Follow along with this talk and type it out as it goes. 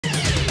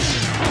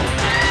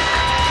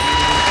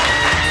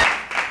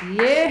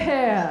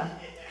Yeah.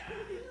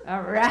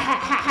 All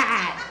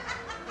right.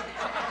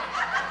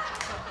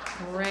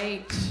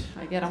 Great.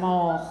 I get them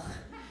all.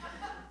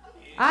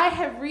 I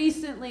have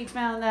recently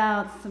found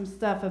out some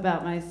stuff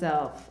about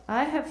myself.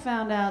 I have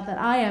found out that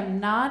I am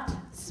not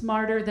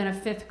smarter than a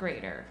 5th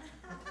grader.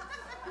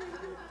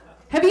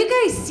 Have you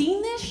guys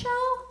seen this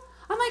show?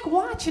 I'm like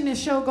watching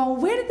this show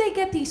going, where did they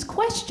get these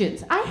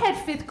questions? I had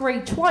 5th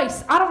grade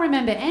twice. I don't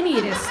remember any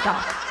of this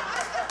stuff.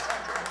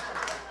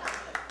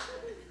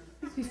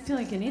 Makes me feel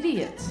like an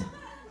idiot.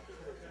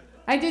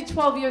 I did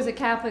 12 years at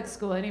Catholic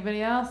school.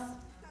 Anybody else?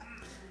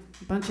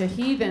 A bunch of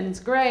heathens.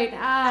 Great.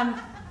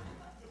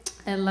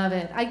 I love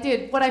it. I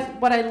did what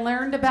I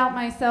learned about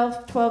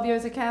myself 12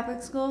 years at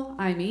Catholic school.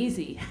 I'm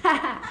easy.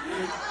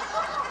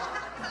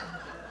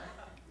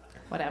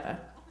 Whatever.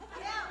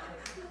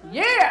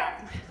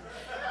 Yeah.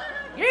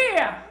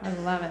 Yeah. I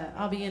love it.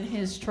 I'll be in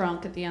his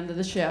trunk at the end of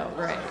the show.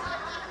 Great.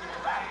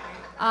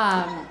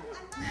 All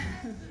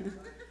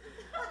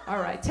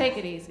right, take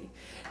it easy.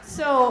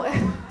 So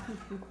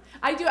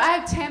I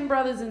have 10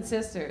 brothers and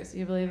sisters.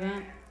 You believe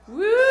that?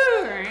 Woo!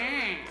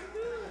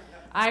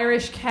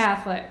 Irish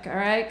Catholic, all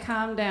right?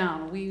 Calm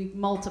down. We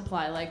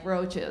multiply like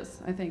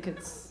roaches. I think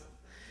that's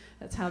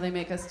how they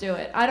make us do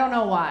it. I don't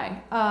know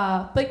why.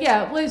 But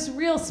yeah, it was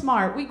real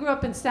smart. We grew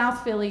up in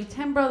South Philly,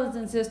 10 brothers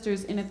and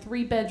sisters in a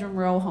 3-bedroom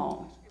row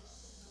home.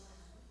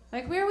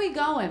 Like, where are we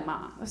going,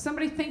 Mom? Does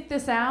somebody think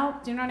this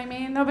out? Do you know what I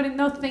mean?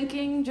 No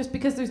thinking. Just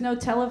because there's no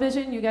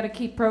television, you got to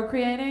keep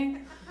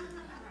procreating.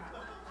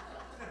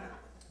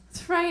 It's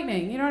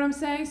frightening, you know what I'm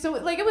saying? So,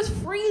 like, it was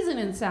freezing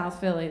in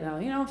South Philly, though.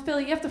 You know, in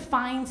Philly, you have to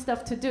find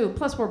stuff to do.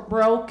 Plus, we're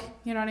broke,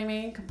 you know what I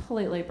mean?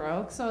 Completely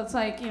broke. So it's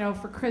like, you know,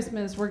 for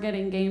Christmas, we're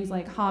getting games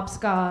like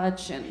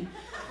hopscotch and...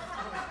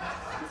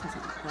 This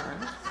isn't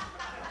worth.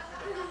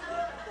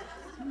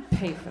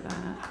 Pay for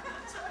that.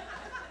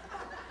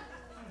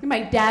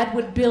 My dad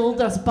would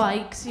build us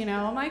bikes, you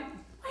know. I'm like,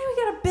 why do we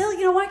gotta build?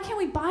 You know, why can't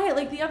we buy it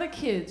like the other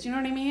kids? You know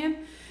what I mean?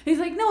 He's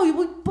like, no,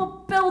 you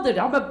build it.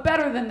 I'm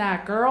better than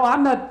that, girl.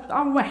 I'm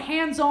a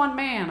hands-on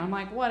man. I'm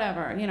like,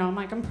 whatever. You know, I'm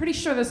like, I'm pretty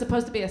sure there's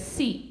supposed to be a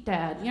seat,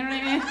 Dad. You know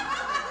what I mean?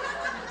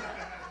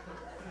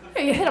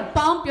 Yeah, you hit a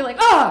bump, you're like,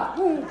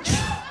 oh!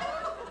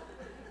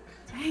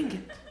 Dang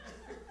it.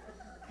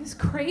 It's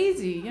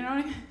crazy, you know what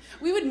I mean?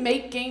 We would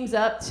make games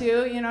up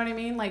too, you know what I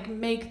mean? Like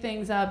make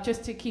things up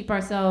just to keep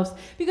ourselves,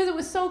 because it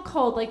was so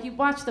cold. Like you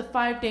watch the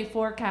 5-day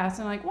forecast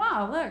and like,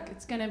 wow, look,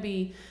 it's gonna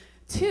be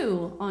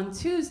 2 on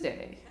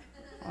Tuesday.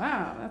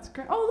 Wow, that's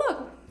great. Oh,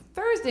 look,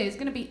 Thursday is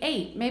gonna be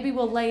 8. Maybe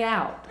we'll lay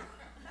out.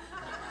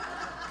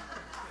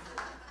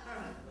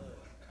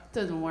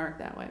 Doesn't work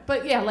that way.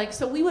 But yeah, like,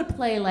 so we would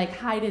play like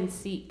hide and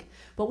seek.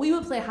 But we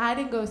would play hide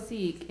and go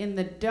seek in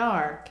the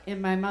dark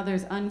in my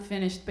mother's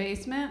unfinished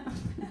basement,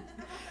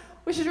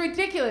 which is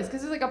ridiculous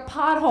because there's like a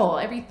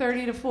pothole every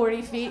 30 to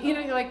 40 feet. You know,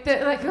 you're like,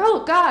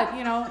 oh God,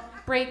 you know,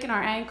 breaking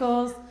our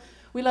ankles.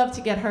 We love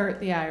to get hurt,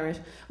 the Irish.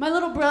 My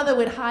little brother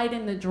would hide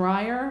in the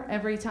dryer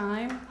every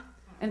time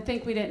and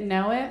think we didn't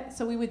know it,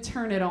 so we would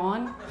turn it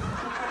on.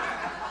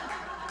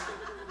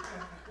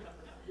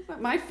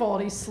 Not my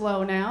fault he's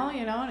slow now,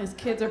 you know, and his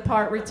kids are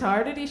part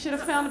retarded. He should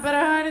have found a better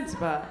hiding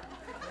spot.